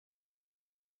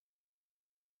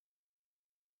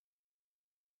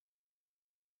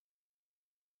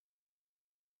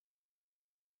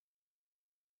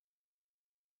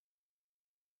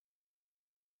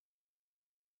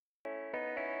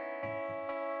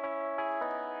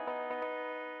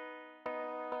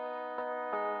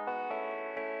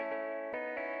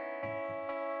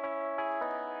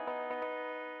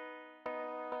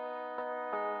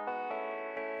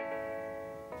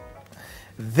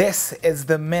This is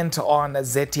the Mint on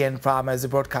ZTN Prime as a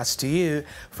broadcast to you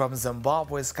from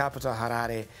Zimbabwe's capital,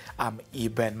 Harare. I'm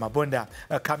Eben Mabunda.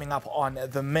 Coming up on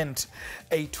the Mint,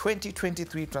 a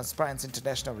 2023 Transparency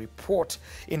International report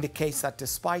indicates that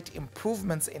despite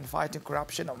improvements in fighting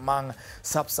corruption among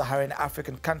sub-Saharan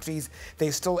African countries,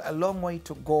 there's still a long way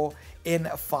to go in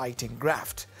fighting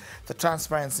graft. The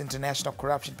Transparency International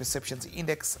Corruption Perceptions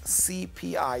Index,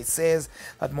 CPI, says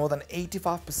that more than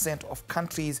 85% of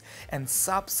countries in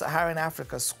sub-Saharan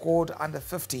Africa scored under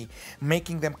 50,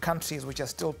 making them countries which are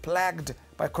still plagued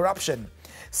by corruption.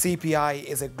 CPI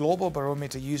is a global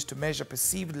barometer used to measure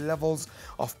perceived levels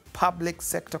of public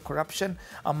sector corruption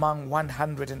among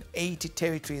 180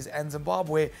 territories, and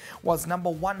Zimbabwe was number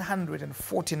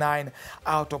 149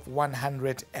 out of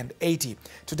 180.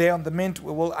 Today on The Mint,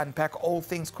 we will unpack all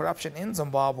things corruption in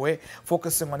Zimbabwe,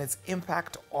 focusing on its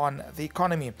impact on the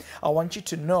economy. I want you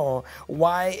to know,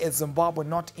 why is Zimbabwe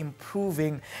not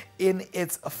improving in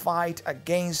its fight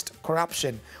against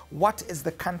corruption? What is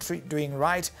the country doing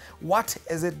right? What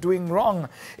is it doing wrong?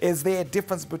 Is there a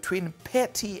difference between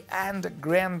petty and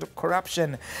grand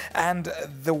corruption and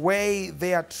the way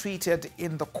they are treated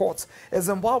in the courts? Is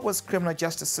Zimbabwe's criminal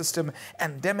justice system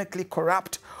endemically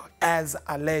corrupt as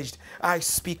alleged? I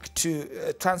speak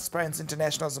to Transparency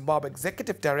International Zimbabwe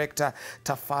Executive Director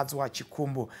Tafadzwa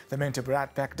Chikumbu. The Mint will be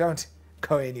right back. Don't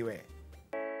go anywhere.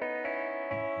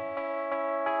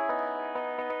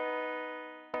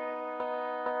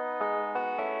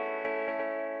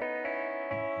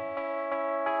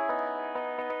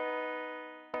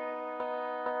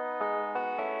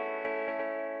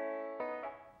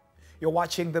 You're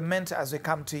watching The Mint as we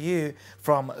come to you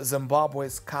from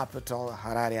Zimbabwe's capital,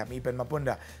 Harare. I'm Eben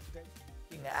Mabunda.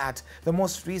 Looking at the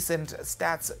most recent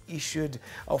stats issued,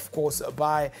 of course,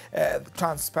 by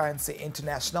Transparency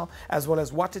International, as well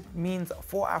as what it means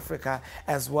for Africa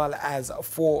as well as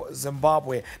for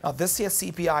Zimbabwe. Now, this year's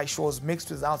CPI shows mixed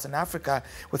results in Africa,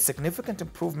 with significant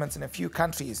improvements in a few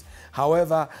countries.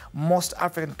 However, most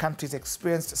African countries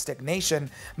experienced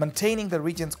stagnation, maintaining the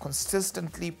region's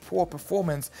consistently poor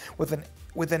performance with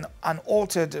an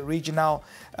unaltered regional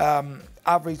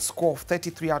average score of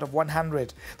 33 out of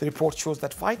 100. The report shows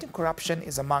that fighting corruption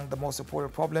is among the most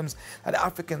important problems that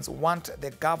Africans want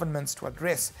their governments to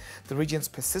address. The region's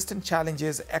persistent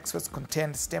challenges, experts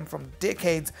contend, stem from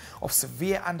decades of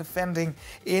severe underfunding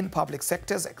in public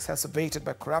sectors, exacerbated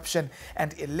by corruption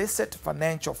and illicit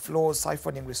financial flows,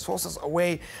 siphoning resources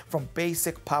away from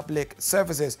basic public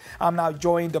services. I'm now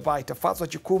joined by Tafadzwa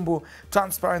Chikumbu,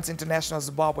 Transparency International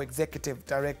Zimbabwe Executive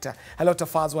Director. Hello,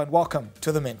 Tafadzwa, and welcome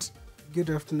to The Mint. Good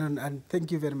afternoon, and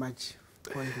thank you very much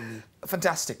for having me.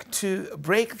 Fantastic. To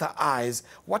break the ice,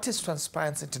 what is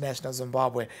Transparency International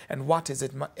Zimbabwe and what is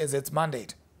its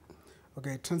mandate?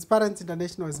 Okay, Transparency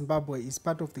International Zimbabwe is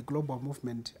part of the global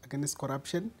movement against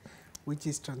corruption, which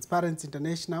is Transparency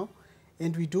International,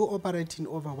 and we do operate in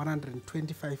over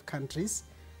 125 countries.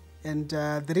 And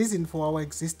the reason for our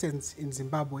existence in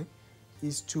Zimbabwe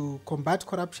is to combat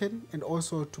corruption and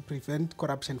also to prevent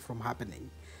corruption from happening.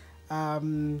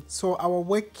 So our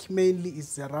work mainly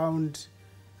is around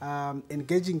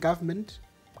engaging government,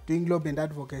 doing lobby and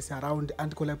advocacy around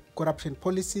anti-corruption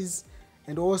policies,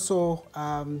 and also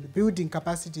building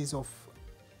capacities of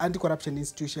anti-corruption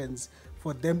institutions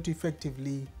for them to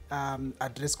effectively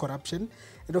address corruption.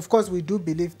 And of course, we do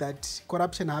believe that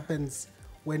corruption happens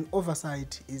when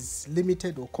oversight is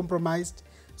limited or compromised.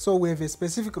 So we have a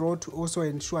specific role to also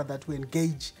ensure that we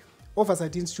engage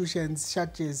oversight institutions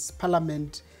such as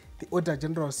Parliament, the Auditor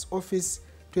General's Office,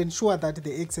 to ensure that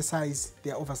they exercise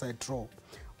their oversight role.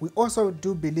 We also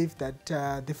do believe that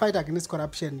the fight against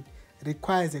corruption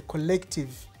requires a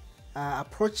collective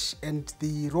approach, and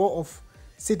the role of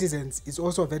citizens is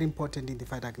also very important in the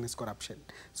fight against corruption.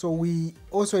 So we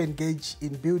also engage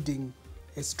in building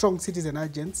a strong citizen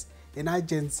agents, an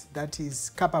agent that is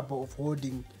capable of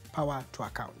holding power to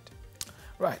account.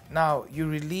 Right. Now, you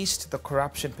released the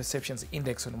Corruption Perceptions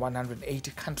Index on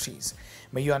 180 countries.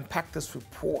 May you unpack this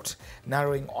report,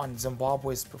 narrowing on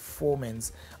Zimbabwe's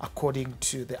performance according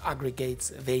to the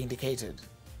aggregates they indicated?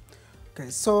 Okay,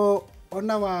 so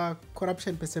on our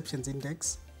Corruption Perceptions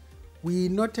Index, we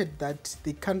noted that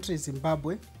the country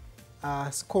Zimbabwe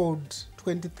scored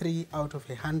 23 out of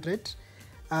 100,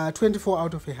 24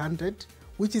 out of 100,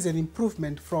 which is an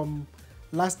improvement from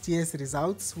last year's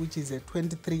results, which is a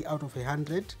 23 out of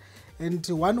 100. And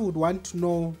one would want to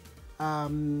know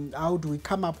how do we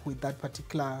come up with that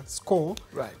particular score.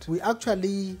 Right. We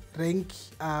actually rank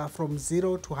from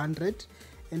 0 to 100,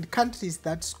 and countries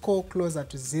that score closer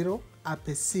to 0 are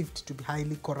perceived to be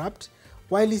highly corrupt,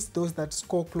 while it's those that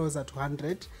score closer to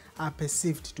 100 are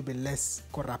perceived to be less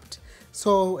corrupt.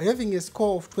 So having a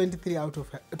score of 24 out of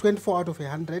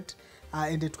 100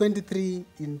 and a 23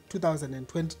 in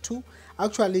 2022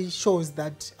 actually shows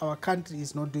that our country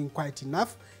is not doing quite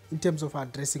enough in terms of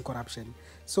addressing corruption.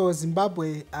 So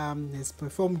Zimbabwe has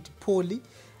performed poorly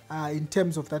in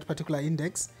terms of that particular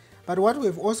index. But what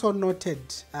we've also noted,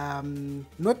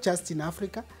 not just in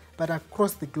Africa, but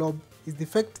across the globe, is the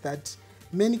fact that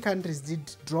many countries did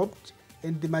drop,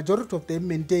 and the majority of them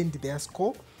maintained their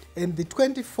score. And the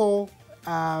 24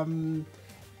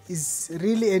 is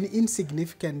really an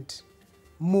insignificant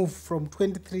move from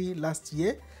 23 last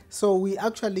year. So we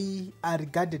actually are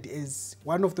regarded as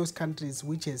one of those countries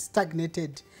which has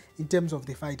stagnated in terms of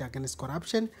the fight against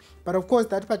corruption. But of course,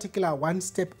 that particular one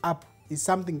step up is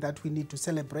something that we need to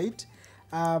celebrate.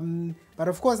 But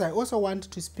of course, I also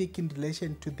want to speak in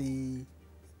relation to the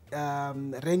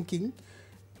ranking.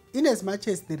 In as much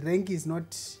as the rank is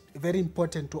not very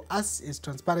important to us as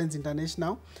Transparency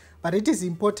International, but it is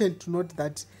important to note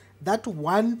that that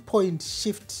 1 point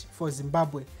shift for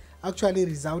Zimbabwe actually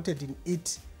resulted in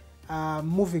it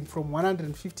moving from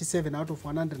 157 out of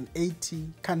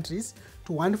 180 countries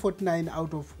to 149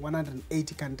 out of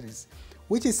 180 countries,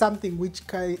 which is something which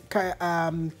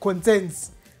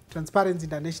concerns Transparency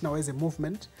International as a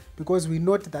movement, because we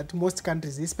note that most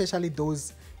countries, especially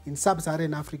those in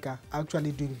sub-Saharan Africa, are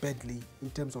actually doing badly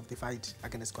in terms of the fight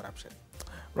against corruption.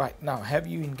 Right. Now, have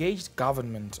you engaged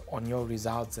government on your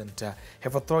results, and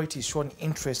have authorities shown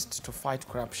interest to fight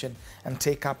corruption and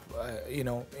take up,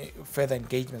 further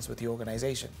engagements with the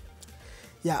organization?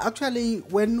 Yeah, actually,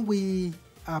 when we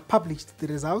published the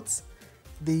results,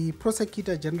 the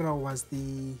Prosecutor General was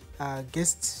the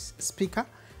guest speaker.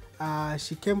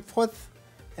 She came forth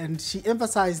and she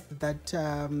emphasized that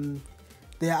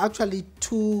there are actually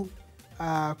two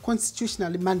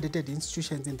constitutionally mandated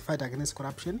institutions in the fight against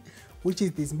corruption, which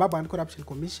is the Zimbabwe Anti-Corruption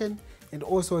Commission and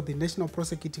also the National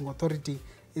Prosecuting Authority,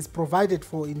 is provided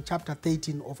for in Chapter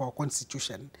 13 of our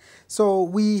Constitution. So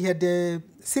we had a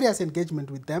serious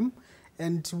engagement with them,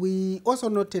 and we also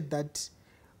noted that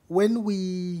when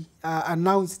we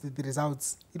announced the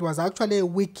results, it was actually a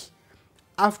week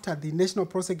after the National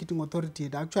Prosecuting Authority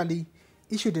had actually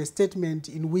issued a statement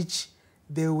in which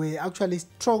they were actually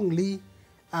strongly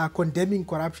condemning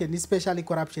corruption, especially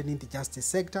corruption in the justice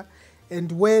sector,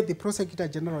 and where the Prosecutor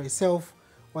General herself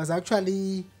was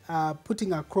actually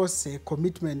putting across a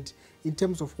commitment in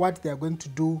terms of what they are going to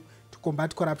do to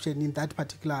combat corruption in that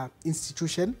particular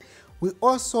institution. We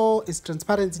also, as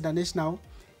Transparency International,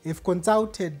 have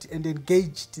consulted and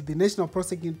engaged the National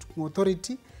Prosecuting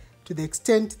Authority to the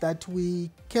extent that we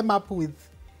came up with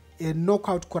a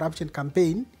knockout corruption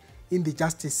campaign in the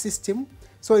justice system.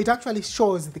 So it actually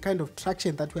shows the kind of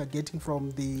traction that we are getting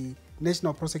from the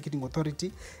National Prosecuting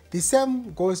Authority. The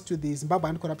same goes to the Zimbabwe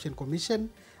Anti-Corruption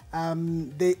Commission.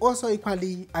 They also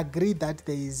equally agree that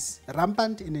there is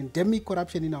rampant and endemic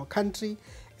corruption in our country,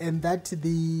 and that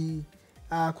the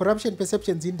Corruption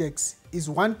Perceptions Index is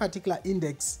one particular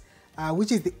index,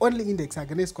 which is the only index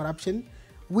against corruption,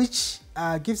 which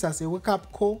gives us a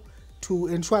wake-up call to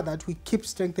ensure that we keep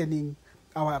strengthening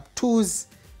our tools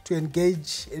to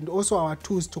engage and also our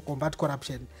tools to combat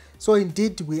corruption. So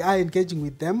indeed, we are engaging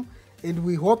with them, and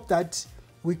we hope that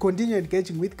we continue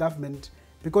engaging with government,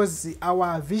 because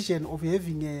our vision of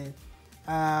having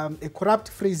a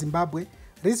corrupt-free Zimbabwe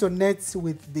resonates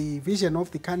with the vision of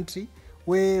the country,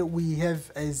 where we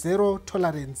have a zero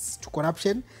tolerance to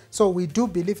corruption. So we do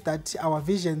believe that our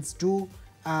visions do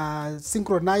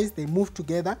synchronize, they move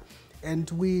together, and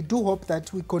we do hope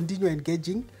that we continue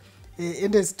engaging.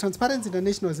 And as Transparency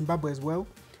International Zimbabwe as well,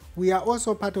 we are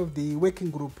also part of the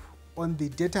working group on the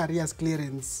data arrears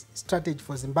clearance strategy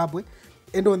for Zimbabwe.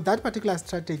 And on that particular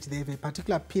strategy, they have a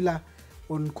particular pillar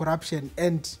on corruption,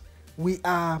 and we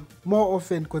are more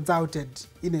often consulted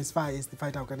in as far as the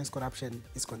fight against corruption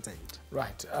is concerned.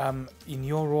 Right. In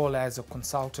your role as a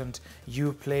consultant,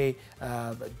 you play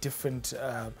different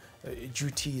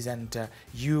duties, and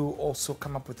you also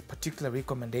come up with particular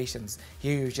recommendations.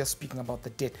 Here you're just speaking about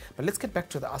the debt, but let's get back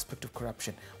to the aspect of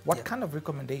corruption. What kind of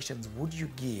recommendations would you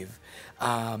give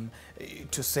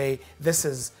to say this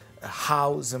is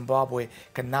how Zimbabwe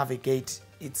can navigate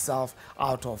itself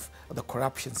out of the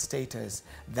corruption status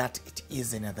that it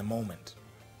is in at the moment?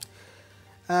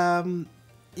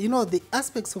 The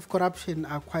aspects of corruption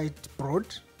are quite broad,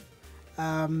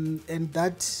 and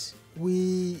that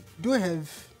we do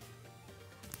have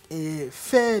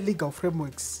fair legal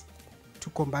frameworks to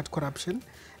combat corruption.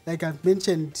 Like I've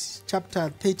mentioned,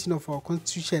 Chapter 13 of our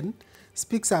Constitution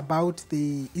speaks about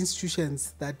the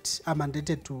institutions that are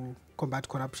mandated to combat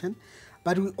corruption.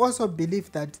 But we also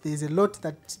believe that there's a lot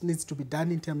that needs to be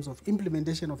done in terms of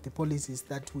implementation of the policies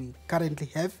that we currently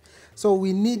have. So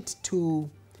we need to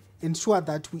ensure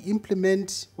that we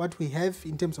implement what we have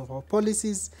in terms of our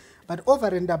policies. But over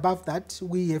and above that,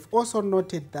 we have also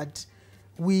noted that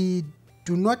we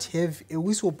do not have a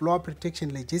whistleblower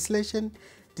protection legislation,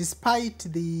 despite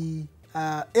the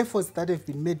efforts that have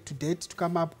been made to date to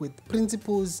come up with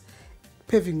principles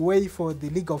paving way for the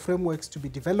legal frameworks to be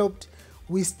developed.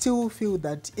 We still feel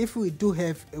that if we do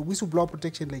have a whistleblower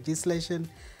protection legislation,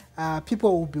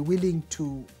 people will be willing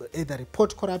to either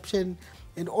report corruption,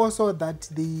 and also that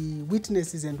the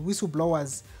witnesses and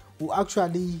whistleblowers will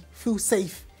actually feel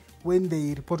safe when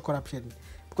they report corruption.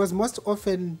 Because most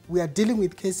often we are dealing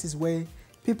with cases where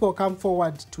people come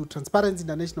forward to Transparency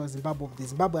International Zimbabwe, the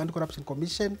Zimbabwe Anti-Corruption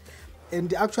Commission,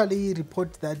 and actually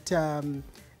report that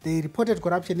they reported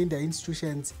corruption in their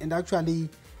institutions, and actually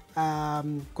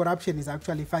corruption is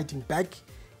actually fighting back,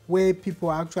 where people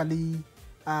are actually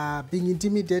being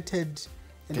intimidated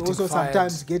and also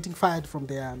sometimes getting fired from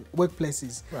their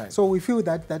workplaces. Right. So we feel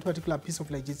that that particular piece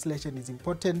of legislation is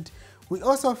important. We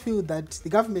also feel that the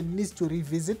government needs to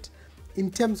revisit in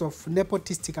terms of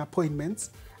nepotistic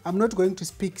appointments. I'm not going to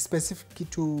speak specifically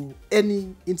to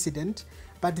any incident,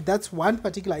 but that's one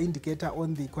particular indicator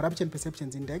on the Corruption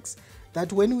Perceptions Index,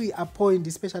 that when we appoint,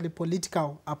 especially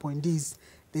political appointees,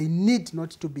 they need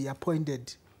not to be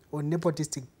appointed on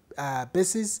nepotistic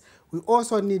basis. We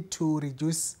also need to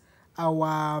reduce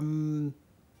our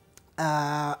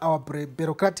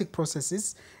bureaucratic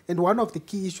processes, and one of the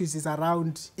key issues is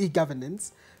around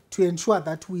e-governance, to ensure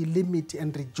that we limit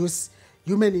and reduce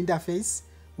human interface,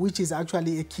 which is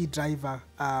actually a key driver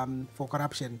for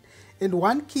corruption. And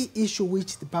one key issue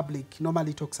which the public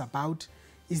normally talks about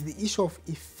is the issue of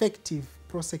effective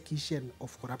prosecution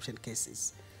of corruption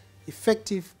cases.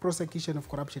 Effective prosecution of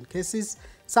corruption cases,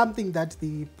 something that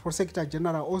the Prosecutor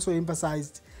General also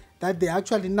emphasized, that they're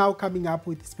actually now coming up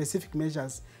with specific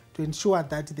measures to ensure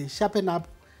that they sharpen up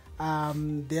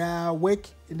their work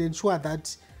and ensure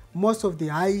that most of the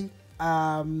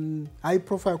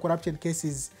high-profile corruption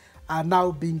cases are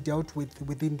now being dealt with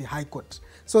within the High Court.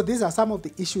 So these are some of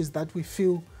the issues that we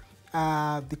feel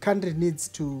the country needs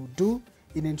to do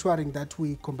in ensuring that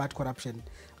we combat corruption.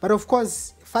 But of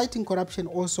course, fighting corruption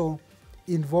also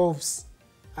involves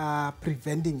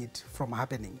preventing it from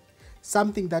happening.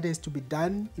 Something that has to be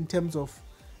done in terms of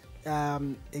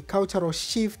a cultural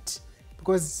shift,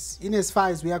 because in as far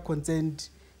as we are concerned,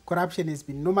 corruption has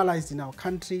been normalized in our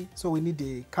country, so we need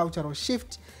a cultural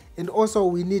shift. And also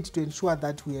we need to ensure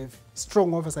that we have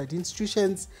strong oversight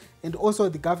institutions, and also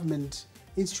the government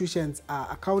institutions are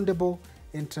accountable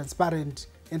and transparent,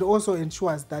 and also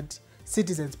ensures that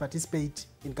citizens participate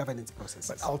in governance processes.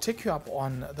 But I'll take you up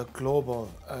on the global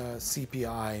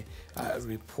CPI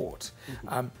report.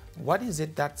 Mm-hmm. What is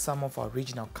it that some of our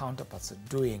regional counterparts are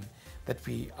doing that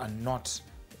we are not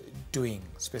doing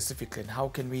specifically, and how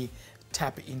can we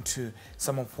tap into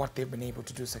some of what they've been able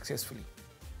to do successfully?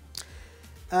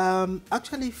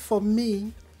 Actually, for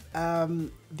me,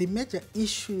 the major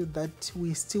issue that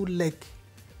we still lack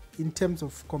in terms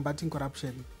of combating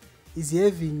corruption is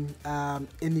having an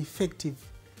effective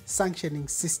sanctioning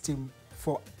system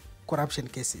for corruption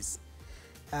cases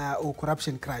or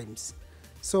corruption crimes.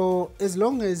 So as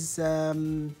long as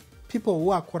people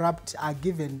who are corrupt are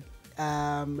given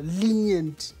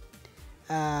lenient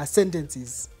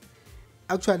sentences,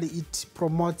 actually it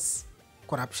promotes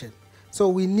corruption. So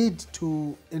we need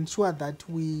to ensure that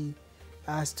we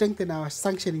strengthen our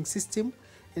sanctioning system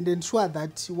and ensure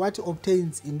that what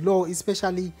obtains in law,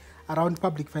 especially around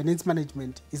public finance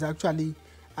management, is actually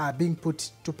being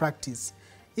put to practice.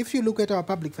 If you look at our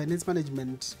public finance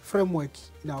management framework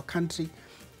in our country,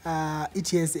 it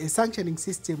has a sanctioning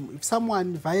system. If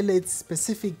someone violates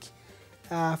specific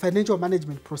financial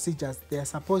management procedures, they are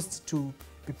supposed to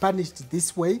be punished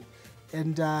this way,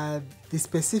 and the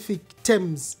specific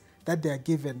terms that they are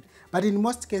given. But in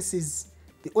most cases,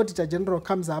 the Auditor General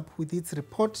comes up with its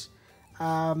report,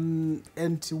 and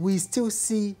we still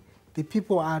see the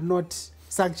people are not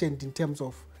sanctioned in terms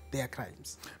of their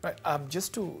crimes. Right.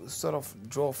 Just to sort of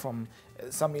draw from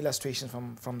some illustrations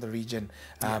from the region,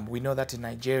 we know that in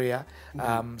Nigeria,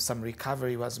 some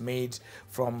recovery was made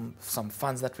from some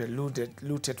funds that were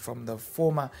looted from the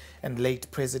former and late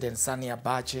President Sani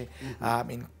Abacha.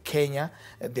 In Kenya,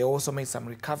 they also made some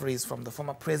recoveries from the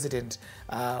former President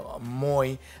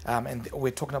Moi, and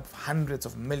we're talking of hundreds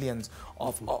of millions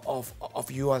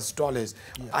of US dollars.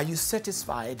 Are you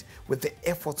satisfied with the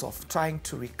efforts of trying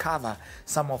to recover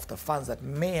some of the funds that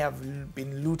may have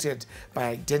been looted by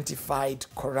identified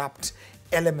corrupt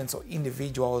elements or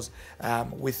individuals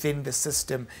within the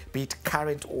system, be it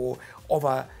current or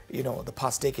over, the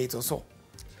past decades or so?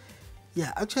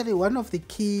 Yeah, actually, one of the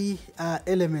key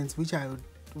elements which I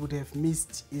would have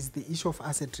missed is the issue of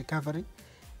asset recovery.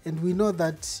 And we know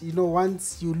that,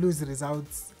 once you lose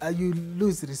results, you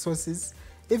lose resources,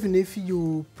 even if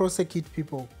you prosecute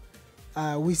people,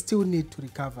 we still need to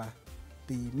recover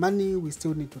the money, we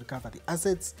still need to recover the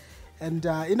assets. And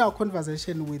in our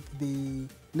conversation with the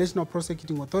National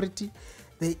Prosecuting Authority,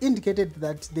 they indicated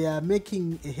that they are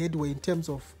making a headway in terms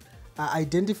of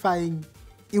identifying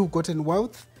ill-gotten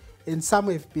wealth, and some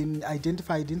have been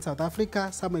identified in South Africa,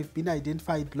 some have been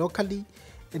identified locally,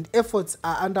 and efforts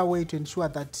are underway to ensure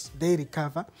that they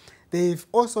recover. They've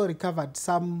also recovered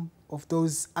some of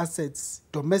those assets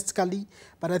domestically,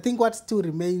 but I think what still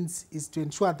remains is to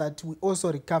ensure that we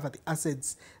also recover the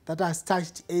assets that are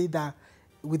stashed either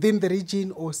within the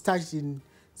region or stashed in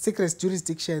secret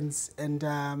jurisdictions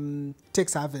and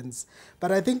tax havens.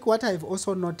 But I think what I've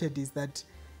also noted is that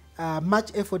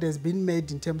much effort has been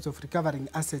made in terms of recovering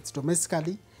assets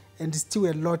domestically, and still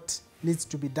a lot needs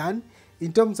to be done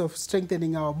in terms of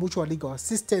strengthening our mutual legal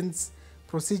assistance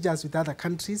procedures with other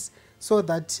countries, so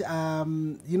that,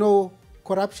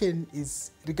 corruption is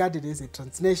regarded as a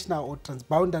transnational or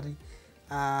transboundary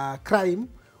crime,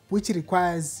 which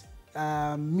requires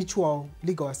mutual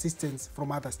legal assistance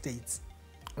from other states.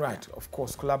 Right, of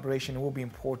course, collaboration will be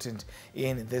important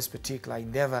in this particular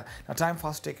endeavor. Now, time for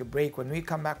us to take a break. When we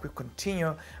come back, we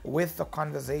continue with the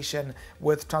conversation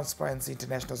with Transparency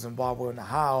International Zimbabwe on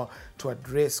how to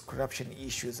address corruption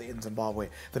issues in Zimbabwe.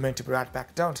 The men to be right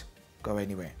back. Don't go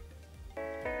anywhere.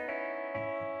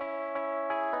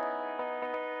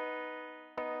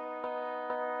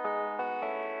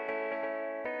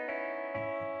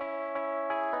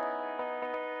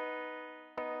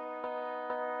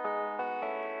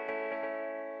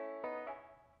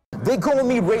 They call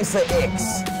me Racer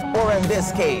X, or in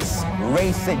this case,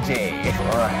 Racer J.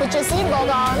 Put your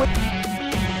seatbelt on.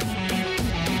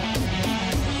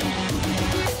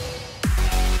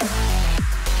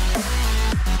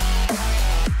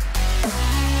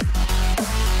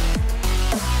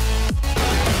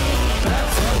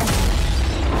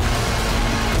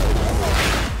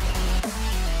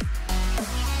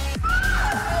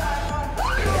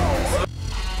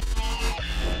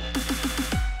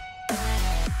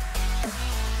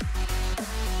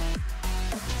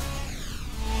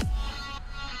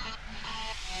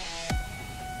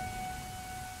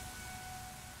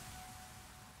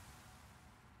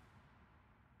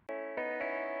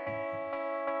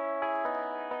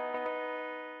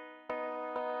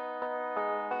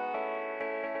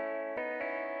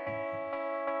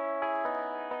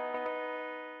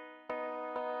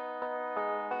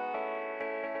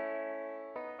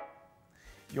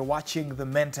 You're watching The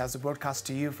Mint as a broadcast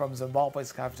to you from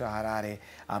Zimbabwe's capital, Harare.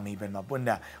 I'm Ibn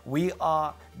Mabunda. We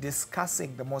are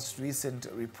discussing the most recent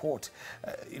report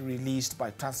released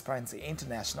by Transparency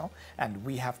International, and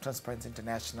we have Transparency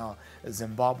International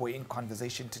Zimbabwe in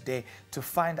conversation today to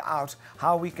find out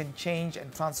how we can change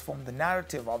and transform the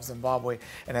narrative of Zimbabwe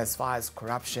and as far as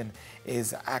corruption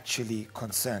is actually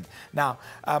concerned. Now,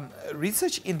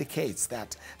 research indicates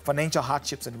that financial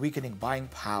hardships and weakening buying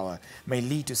power may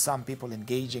lead to some people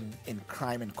engaging in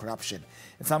crime and corruption.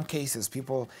 In some cases,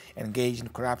 people engage in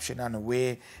corruption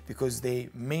unaware because they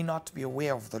may not be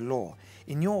aware of the law.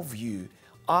 In your view,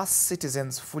 are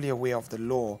citizens fully aware of the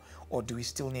law, or do we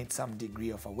still need some degree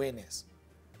of awareness?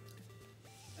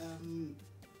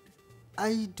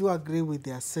 I do agree with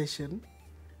the assertion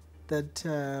that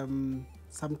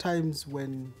sometimes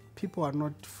when people are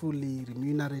not fully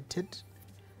remunerated,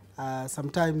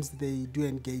 sometimes they do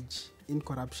engage in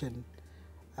corruption.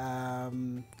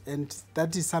 And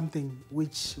that is something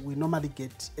which we normally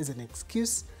get as an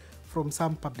excuse from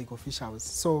some public officials.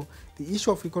 So the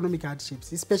issue of economic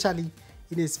hardships, especially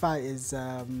in as far as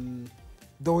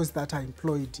those that are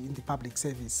employed in the public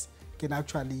service, can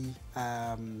actually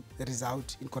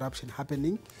result in corruption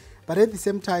happening. But at the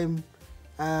same time,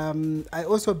 I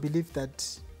also believe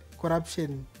that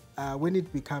corruption, when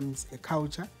it becomes a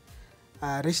culture,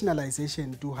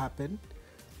 rationalization do happen,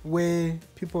 where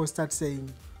people start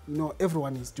saying,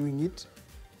 everyone is doing it.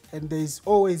 And there is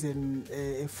always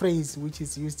a phrase which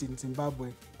is used in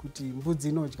Zimbabwe, which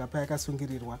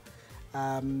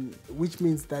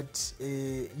means that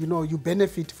you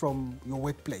benefit from your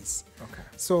workplace. Okay.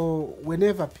 So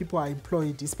whenever people are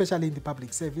employed, especially in the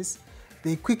public service,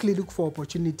 they quickly look for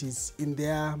opportunities in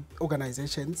their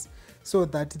organizations so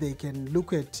that they can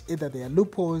look at either their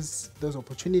loopholes, those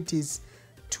opportunities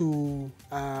to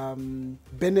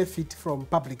benefit from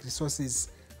public resources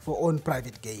for own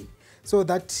private gain. So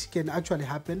that can actually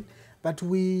happen. But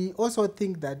we also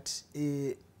think that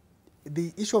the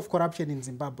issue of corruption in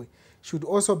Zimbabwe should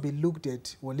also be looked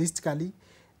at holistically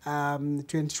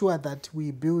to ensure that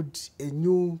we build a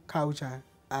new culture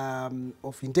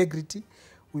of integrity.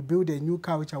 We build a new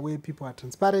culture where people are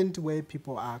transparent, where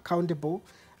people are accountable.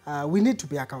 We need to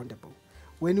be accountable.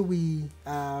 When we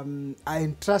are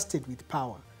entrusted with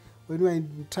power, we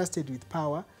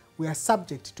are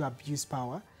subject to abuse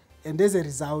power. And as a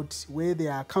result, where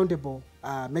there are accountable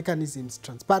mechanisms,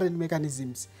 transparent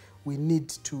mechanisms, we need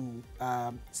to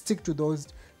stick to those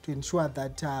to ensure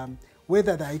that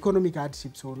whether there are economic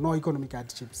hardships or no economic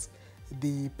hardships,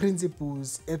 the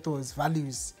principles, ethos,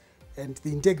 values, and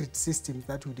the integrity systems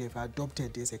that we have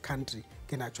adopted as a country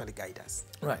can actually guide us.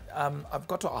 Right. I've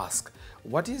got to ask,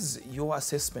 what is your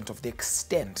assessment of the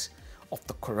extent of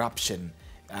the corruption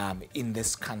in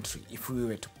this country, if we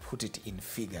were to put it in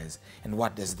figures, and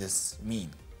what does this mean?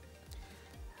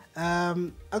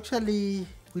 Actually,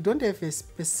 we don't have a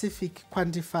specific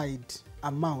quantified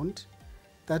amount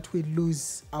that we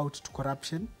lose out to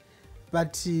corruption,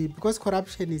 but because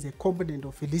corruption is a component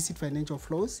of illicit financial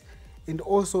flows and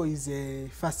also is a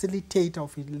facilitator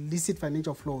of illicit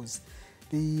financial flows,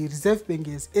 the Reserve Bank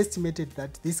has estimated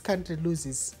that this country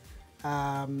loses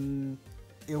a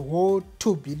whole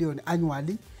 2 billion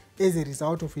annually as a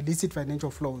result of illicit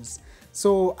financial flows.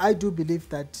 So I do believe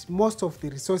that most of the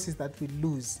resources that we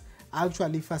lose are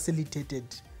actually facilitated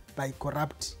by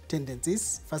corrupt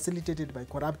tendencies, facilitated by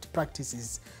corrupt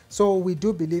practices. So we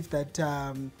do believe that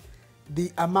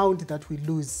the amount that we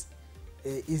lose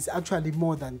is actually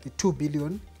more than the 2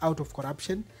 billion out of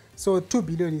corruption. So 2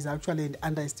 billion is actually an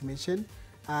underestimation,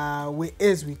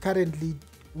 whereas we currently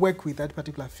work with that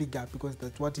particular figure because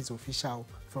that's what is official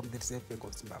from the Reserve Bank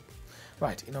of Zimbabwe.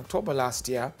 Right. In October last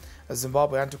year, the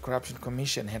Zimbabwe Anti-Corruption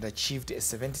Commission had achieved a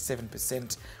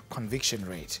 77% conviction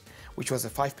rate, which was a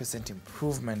 5%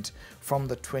 improvement from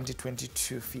the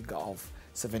 2022 figure of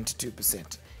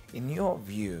 72%. In your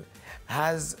view,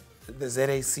 has the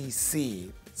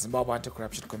ZACC, Zimbabwe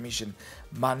Anti-Corruption Commission,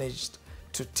 managed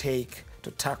to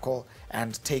tackle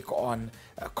and take on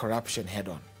corruption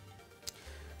head-on?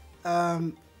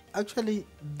 Actually,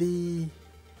 the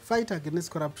fight against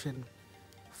corruption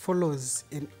follows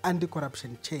an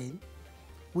anti-corruption chain,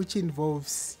 which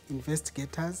involves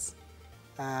investigators,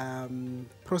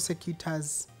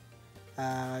 prosecutors,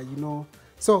 and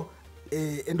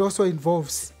also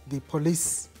involves the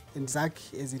police and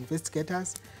ZAC as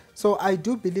investigators. So I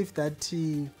do believe that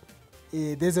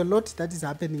there's a lot that is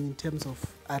happening in terms of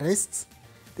arrests.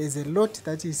 There's a lot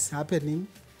that is happening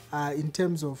in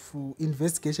terms of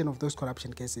investigation of those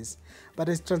corruption cases. But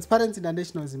as Transparency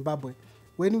International Zimbabwe,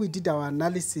 when we did our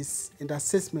analysis and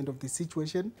assessment of the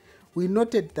situation, we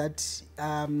noted that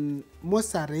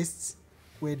most arrests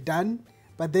were done,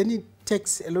 but then it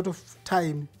takes a lot of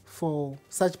time for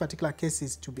such particular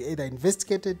cases to be either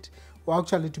investigated or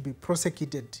actually to be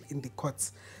prosecuted in the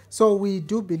courts. So we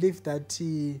do believe that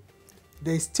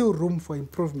there is still room for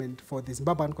improvement for the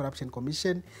Zimbabwe Anti-Corruption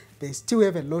Commission. They still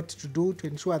have a lot to do to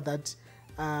ensure that,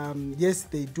 yes,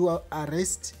 they do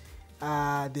arrest,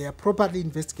 they are properly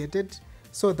investigated,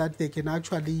 so that they can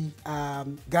actually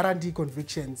guarantee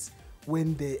convictions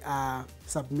when they are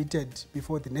submitted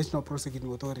before the National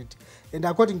Prosecuting Authority. And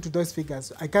according to those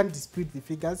figures, I can't dispute the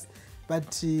figures, but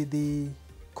the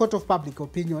Court of Public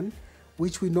Opinion,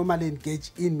 which we normally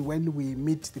engage in when we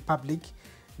meet the public,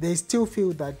 they still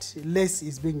feel that less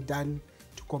is being done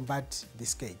to combat the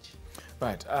scourge.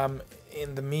 Right.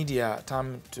 In the media,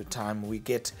 time to time, we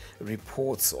get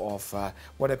reports of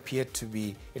what appear to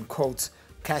be, in quotes,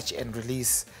 catch and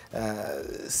release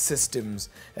systems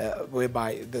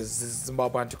whereby the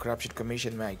Zimbabwe Anti-Corruption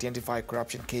Commission may identify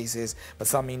corruption cases, but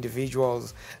some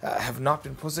individuals have not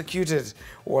been prosecuted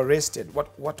or arrested.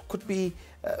 What could be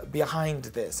behind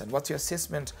this, and what's your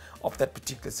assessment of that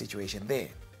particular situation there?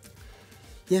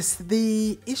 Yes,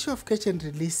 the issue of catch and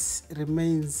release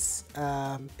remains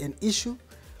an issue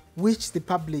which the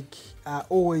public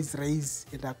always raise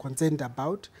and are concerned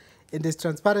about. And as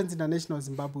Transparency International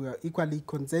Zimbabwe, we are equally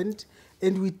concerned,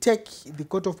 and we take the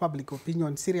Court of Public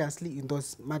Opinion seriously in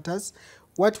those matters.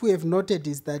 What we have noted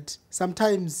is that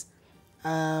sometimes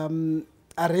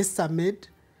arrests are made,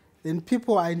 then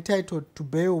people are entitled to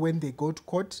bail when they go to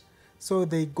court. So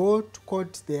they go to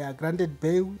court, they are granted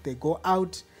bail, they go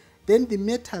out. Then the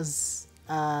matters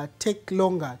take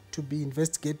longer to be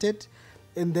investigated,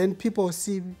 and then people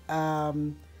see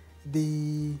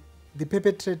the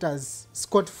perpetrators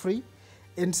scot-free,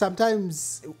 and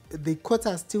sometimes the courts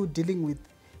are still dealing with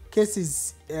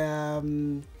cases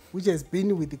which has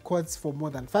been with the courts for more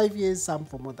than 5 years, some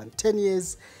for more than 10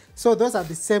 years. So those are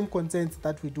the same concerns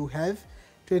that we do have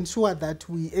to ensure that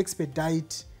we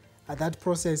expedite that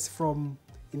process from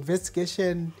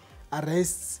investigation,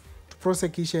 arrests, to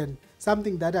prosecution,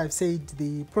 something that I've said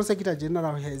the Prosecutor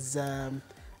General has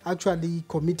actually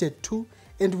committed to,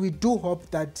 and we do hope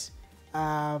that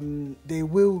they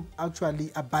will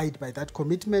actually abide by that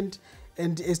commitment.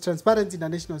 And as Transparency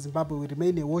International Zimbabwe, we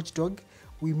remain a watchdog.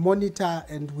 We monitor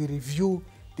and we review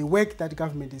the work that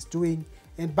government is doing,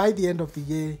 and by the end of the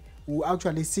year, we'll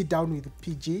actually sit down with the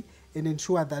PG and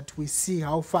ensure that we see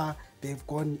how far they've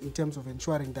gone in terms of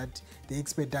ensuring that they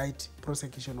expedite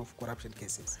prosecution of corruption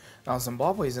cases. Now,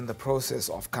 Zimbabwe is in the process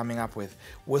of coming up with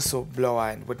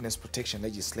whistleblower and witness protection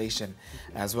legislation,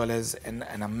 as well as an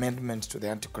amendment to the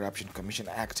Anti-Corruption Commission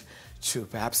Act to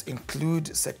perhaps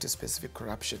include sector-specific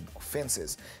corruption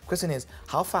offenses. The question is,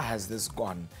 how far has this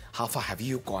gone? How far have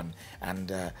you gone?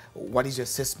 And what is your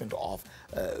assessment of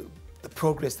the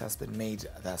progress that's been made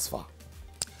thus far?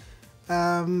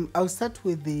 I'll start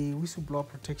with the whistleblower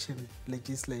protection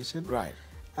legislation. Right.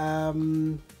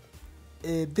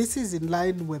 This is in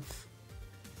line with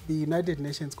the United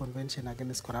Nations Convention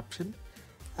Against Corruption.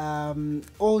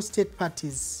 All state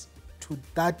parties to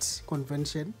that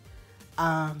convention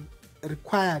are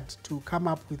required to come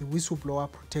up with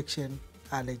whistleblower protection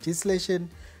legislation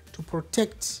to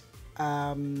protect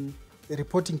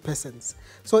reporting persons.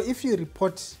 So if you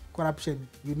report corruption,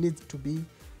 you need to be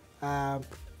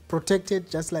protected,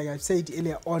 just like I said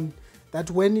earlier on, that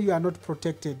when you are not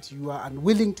protected, you are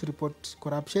unwilling to report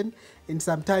corruption, and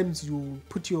sometimes you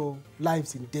put your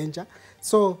lives in danger.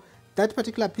 So that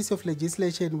particular piece of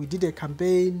legislation, we did a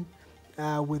campaign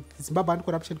with the Zimbabwe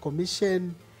Anti-Corruption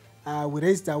Commission. We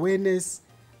raised awareness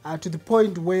to the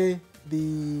point where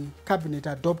the cabinet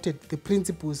adopted the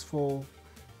principles for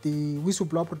the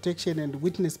whistleblower protection and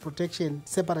witness protection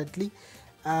separately.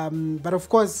 But of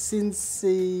course, since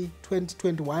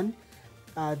 2021,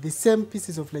 the same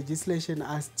pieces of legislation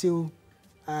are still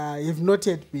have not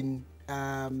yet been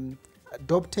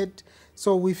adopted.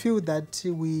 So we feel that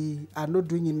we are not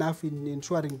doing enough in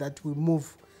ensuring that we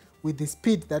move with the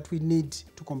speed that we need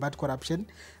to combat corruption.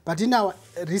 But in our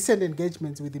recent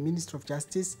engagements with the Minister of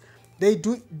Justice, they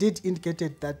did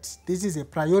indicate that this is a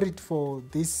priority for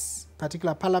this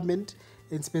particular parliament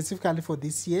and specifically for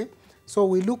this year. So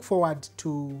we look forward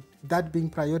to that being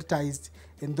prioritized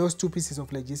and those two pieces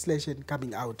of legislation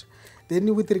coming out.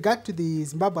 Then with regard to the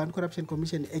Zimbabwe Anti-Corruption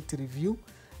Commission Act review,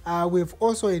 we have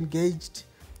also engaged,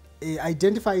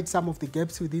 identified some of the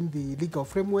gaps within the legal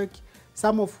framework,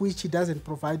 some of which it doesn't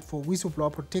provide for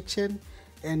whistleblower protection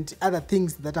and other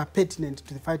things that are pertinent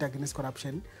to the fight against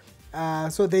corruption.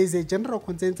 So there is a general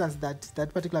consensus that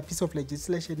that particular piece of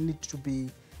legislation needs to be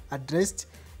addressed.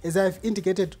 As I've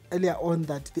indicated earlier on,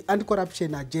 that the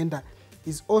anti-corruption agenda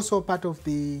is also part of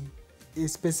the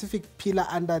specific pillar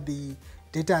under the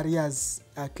data arrears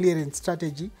clearance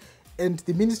strategy, and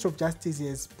the Minister of Justice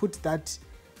has put that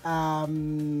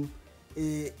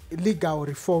legal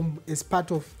reform as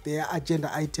part of their agenda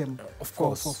item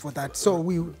for that. So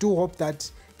we do hope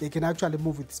that they can actually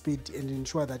move with speed and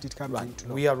ensure that it comes into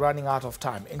law. We are running out of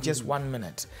time. In just 1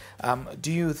 minute,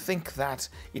 do you think that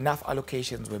enough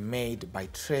allocations were made by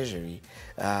Treasury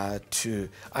to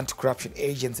anti-corruption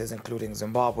agencies, including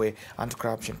Zimbabwe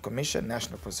Anti-Corruption Commission,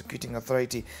 National Prosecuting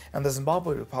Authority, and the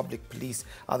Zimbabwe Republic Police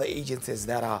are the agencies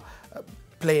that are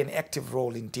play an active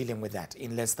role in dealing with that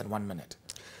in less than 1 minute?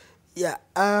 Yeah,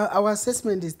 our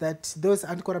assessment is that those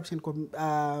anti-corruption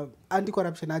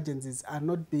agencies are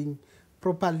not being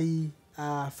properly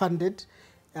funded.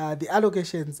 The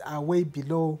allocations are way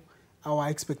below our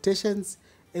expectations,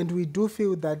 and we do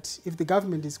feel that if the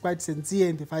government is quite sincere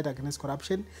in the fight against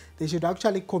corruption, they should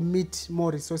actually commit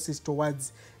more resources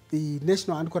towards the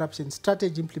National Anti-Corruption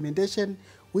Strategy implementation,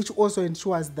 which also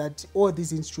ensures that all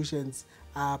these institutions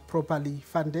are properly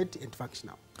funded and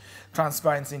functional.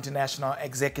 Transparency International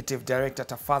Executive Director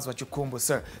Tafadzwa Chikumbu,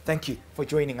 sir, thank you for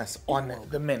joining us on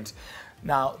The Mint.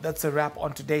 Now, that's a wrap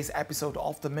on today's episode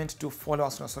of The Mint. Do follow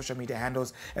us on our social media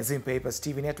handles at Zim Papers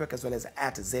TV Network as well as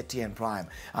at ZTN Prime.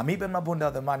 I'm Eben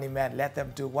Mabunda, the money man. Let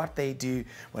them do what they do.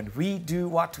 When we do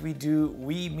what we do,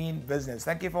 we mean business.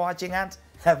 Thank you for watching and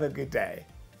have a good day.